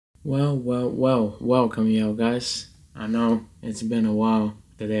Welcome you guys. I know it's been a while.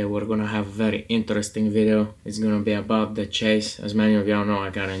 Today we're gonna have a very interesting video. It's gonna be about the chase. As many of y'all know,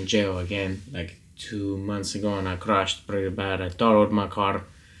 I got in jail again like 2 months ago and I crashed pretty bad. I totaled my car.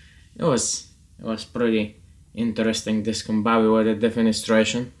 It was pretty interesting discombobulated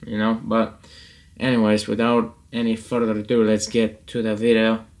defenestration, but anyways, without any further ado, let's get to the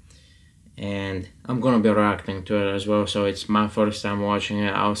video. And I'm gonna be reacting to it as well, so it's my first time watching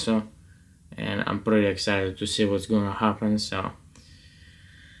it also, and I'm pretty excited to see what's gonna happen. So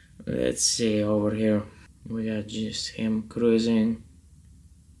let's see. Over here we got just him cruising,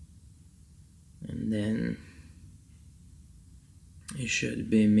 and then it should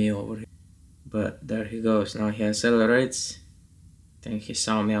be me over here, but there he goes. Now he accelerates. I think he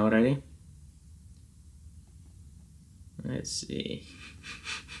saw me already. Let's see.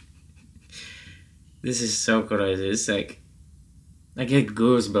 This is so crazy. It's like I get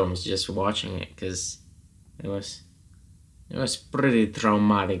goosebumps just watching it because it was pretty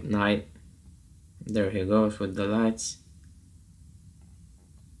traumatic night. There he goes with the lights.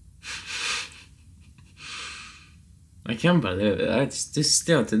 I can't believe it. It's just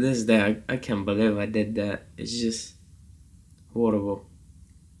still to this day I can't believe I did that. It's just horrible.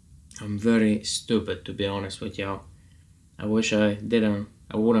 I'm very stupid, to be honest with y'all. I wish I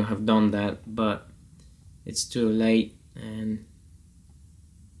wouldn't have done that, but it's too late and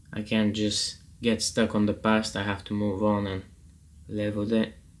I can't just get stuck on the past. I have to move on and live with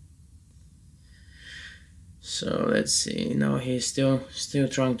it. So let's see. Now he's still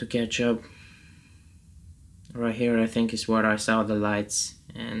trying to catch up. Right here I think is where I saw the lights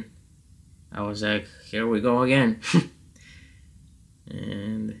and I was like, here we go again.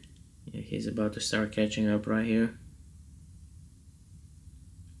 And yeah, he's about to start catching up right here,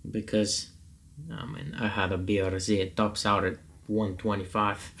 because I had a BRZ. It tops out at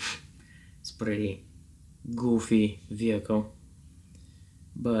 125. It's pretty goofy vehicle,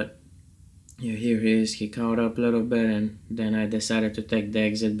 but yeah, here he is. He caught up a little bit, and then I decided to take the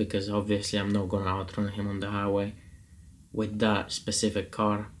exit because obviously I'm not gonna outrun him on the highway with that specific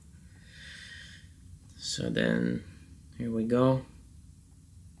car. So then here we go.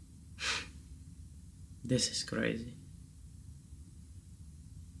 This is crazy.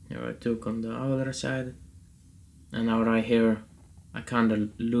 Here I took on the other side, and now right here I kinda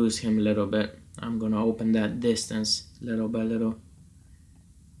lose him a little bit. I'm gonna open that distance little by little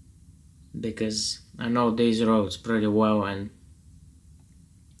because I know these roads pretty well and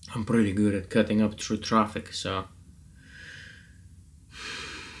I'm pretty good at cutting up through traffic, so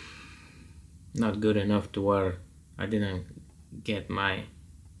not good enough to where I didn't get my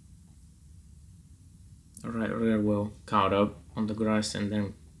right rear wheel caught up on the grass and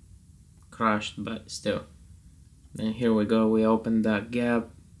then crashed, but still. Then here we go, we opened that gap.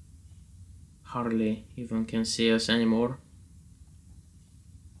 Hardly even can see us anymore.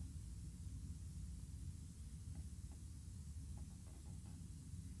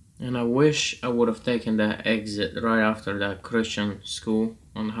 And I wish I would have taken that exit right after that Christian school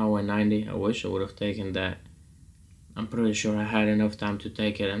on Highway 90. I wish I would have taken that. I'm pretty sure I had enough time to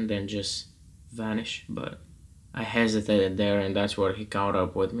take it and then just vanish, but I hesitated there and that's where he caught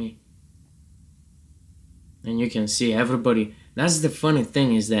up with me. And you can see everybody, that's the funny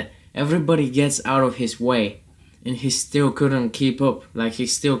thing, is that everybody gets out of his way and he still couldn't keep up. Like he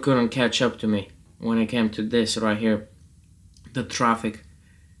still couldn't catch up to me when it came to this right here, the traffic.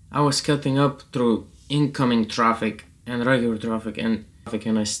 I was cutting up through incoming traffic and regular traffic and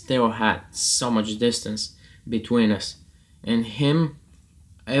I still had so much distance between us. And him,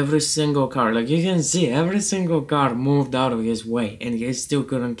 every single car, like you can see, every single car moved out of his way and he still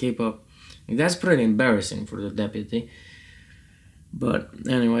couldn't keep up. And that's pretty embarrassing for the deputy. But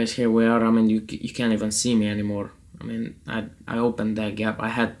anyways, here we are. I mean, you can't even see me anymore. I mean, I opened that gap. I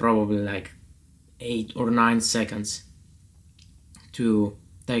had probably like 8 or 9 seconds to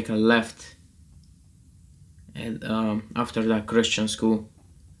take a left and after that Christian school,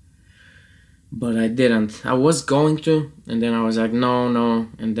 but I didn't. I was going to, and then I was like no,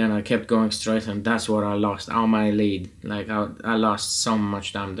 and then I kept going straight, and that's where I lost all my lead. Like I lost so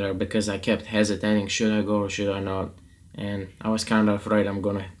much time there because I kept hesitating, should I go or should I not, and I was kind of afraid I'm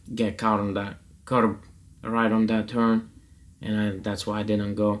gonna get caught on that curb right on that turn, and that's why I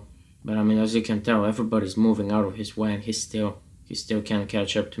didn't go. But I mean, as you can tell, everybody's moving out of his way and he still can't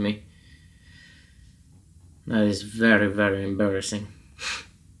catch up to me. That is very, very embarrassing.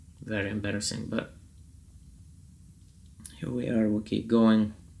 Very embarrassing, but here we are, we keep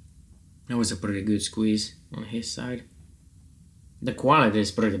going. That was a pretty good squeeze on his side. The quality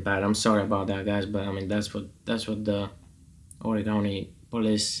is pretty bad. I'm sorry about that, guys, but I mean that's what the Oregon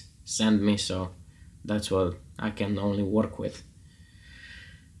police send me, so that's what I can only work with.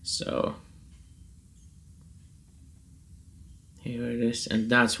 So here it is, and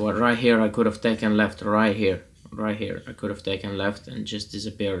that's what right here I could have taken left. Right here I could have taken left and just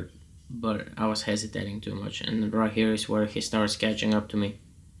disappeared, but I was hesitating too much, and right here is where he starts catching up to me.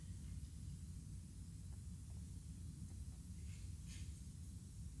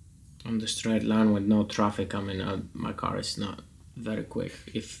 On the straight line with no traffic coming out, my car is not very quick.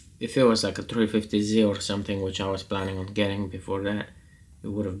 If it was like a 350Z or something, which I was planning on getting before that, it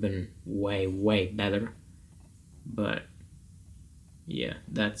would have been way better. But yeah,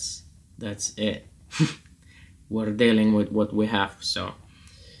 that's it. We're dealing with what we have, so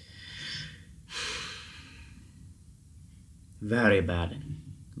very bad.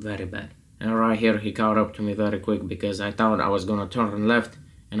 And right here he caught up to me very quick because I thought I was gonna turn left,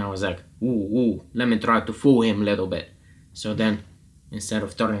 and I was like, ooh, let me try to fool him a little bit. So then instead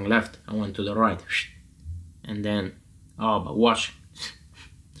of turning left, I went to the right, and then, oh, but watch.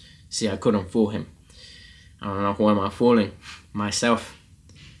 See, I couldn't fool him. I don't know who am I fooling, myself.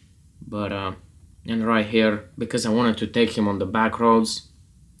 But and right here, because I wanted to take him on the back roads,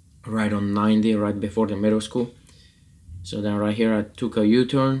 right on 90, right before the middle school. So then right here I took a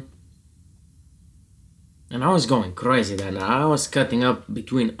U-turn, and I was going crazy then. I was cutting up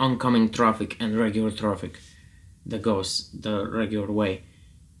between oncoming traffic and regular traffic that goes the regular way,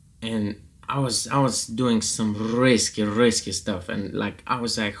 and I was doing some risky stuff, and like I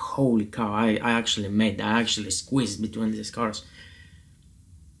was like, holy cow, I actually squeezed between these cars.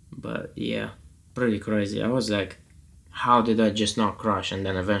 But yeah, pretty crazy. I was like, how did I just not crash? And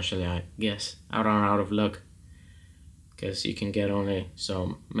then eventually I guess I ran out of luck, because you can get only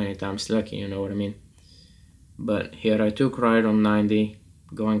so many times lucky, you know what I mean. But here I took right on 90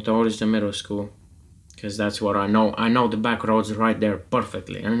 going towards the middle school, because that's what I know. I know the back roads right there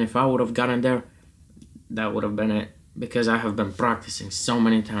perfectly, and if I would have gotten there, that would have been it, because I have been practicing so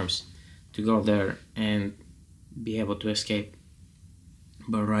many times to go there and be able to escape.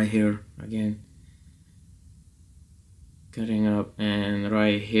 But right here again, cutting up, and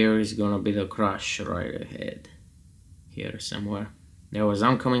right here is gonna be the crash right ahead, here somewhere. There was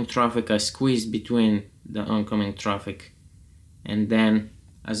oncoming traffic. I squeezed between the oncoming traffic, and then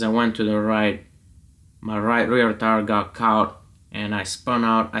as I went to the right, my right rear tire got caught, and I spun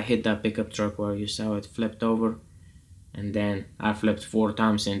out. I hit that pickup truck where you saw it flipped over, and then I flipped 4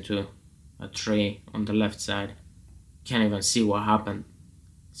 times into a tree on the left side. Can't even see what happened.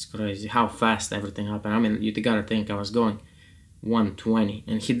 It's crazy how fast everything happened. I mean, you gotta think I was going 120,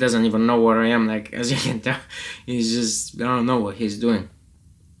 and he doesn't even know where I am. Like, as you can tell, he's just, I don't know what he's doing.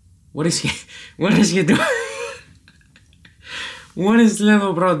 What is he doing? What is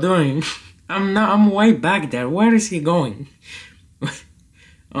little bro doing? I'm way back there. Where is he going?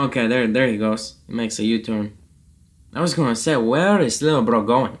 Okay, there he goes. He makes a U-turn. I was gonna say, where is little bro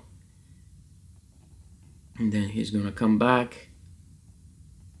going? And then he's gonna come back.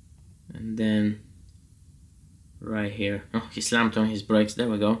 And then right here, oh, he slammed on his brakes. There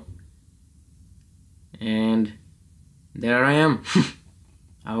we go. And there I am.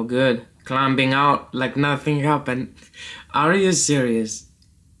 How good. Climbing out like nothing happened. Are you serious?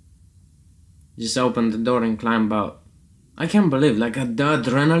 Just opened the door and climbed out. I can't believe, like, the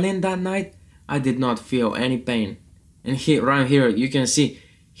adrenaline that night, I did not feel any pain. And right here, you can see,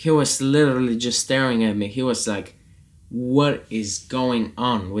 he was literally just staring at me. He was like, what is going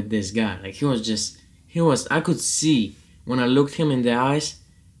on with this guy? Like, I could see, when I looked him in the eyes,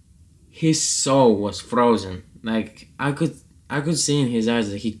 his soul was frozen. Like, I could see in his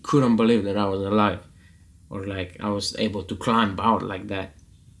eyes that he couldn't believe that I was alive, or like I was able to climb out like that.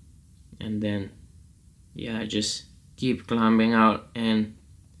 And then, yeah, I just keep climbing out, and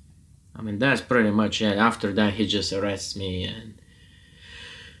I mean, that's pretty much it. After that, he just arrests me and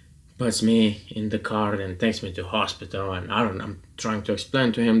puts me in the car and takes me to hospital. And I'm trying to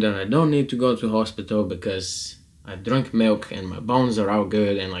explain to him that I don't need to go to hospital because I drink milk and my bones are all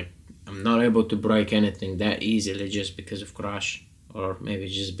good, and like, I'm not able to break anything that easily just because of crash, or maybe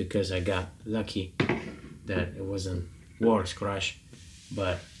just because I got lucky that it wasn't worse crash.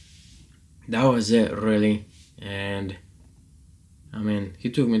 But that was it, really. And I mean, he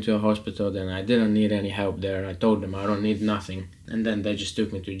took me to a hospital, then I didn't need any help there. I told them I don't need nothing, and then they just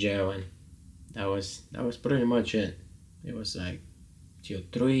took me to jail, and that was pretty much it. It was like till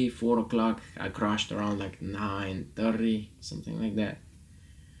 3-4 o'clock. I crashed around like 9:30, something like that.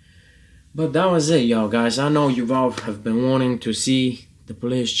 But that was it, y'all guys. I know you all have been wanting to see the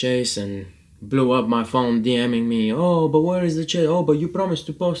police chase and blew up my phone DMing me, oh, but where is the chase? Oh, but you promised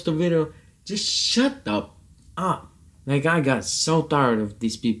to post a video. Just shut up. Like, I got so tired of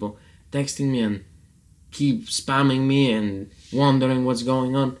these people. texting me and keep spamming me and wondering what's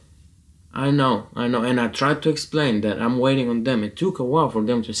going on. I know, and I tried to explain that I'm waiting on them. It took a while for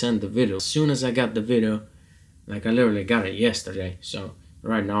them to send the video. As soon as I got the video, like I literally got it yesterday, so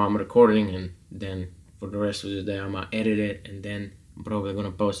right now I'm recording, and then for the rest of the day I'm gonna edit it, and then I'm probably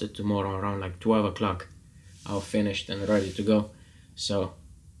gonna post it tomorrow around like 12 o'clock. I'll finished and ready to go. So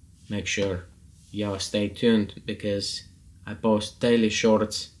make sure y'all stay tuned, because I post daily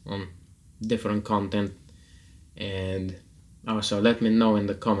shorts on different content. And also let me know in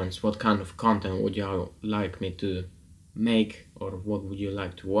the comments what kind of content would y'all like me to make, or what would you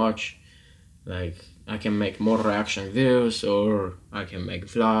like to watch. Like, I can make more reaction videos, or I can make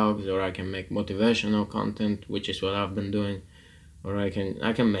vlogs, or I can make motivational content, which is what I've been doing, or I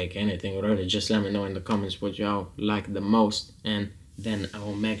can make anything really. Just let me know in the comments what y'all like the most, and then I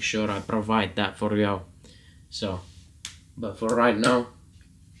will make sure I provide that for y'all. So, but for right now,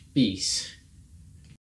 peace.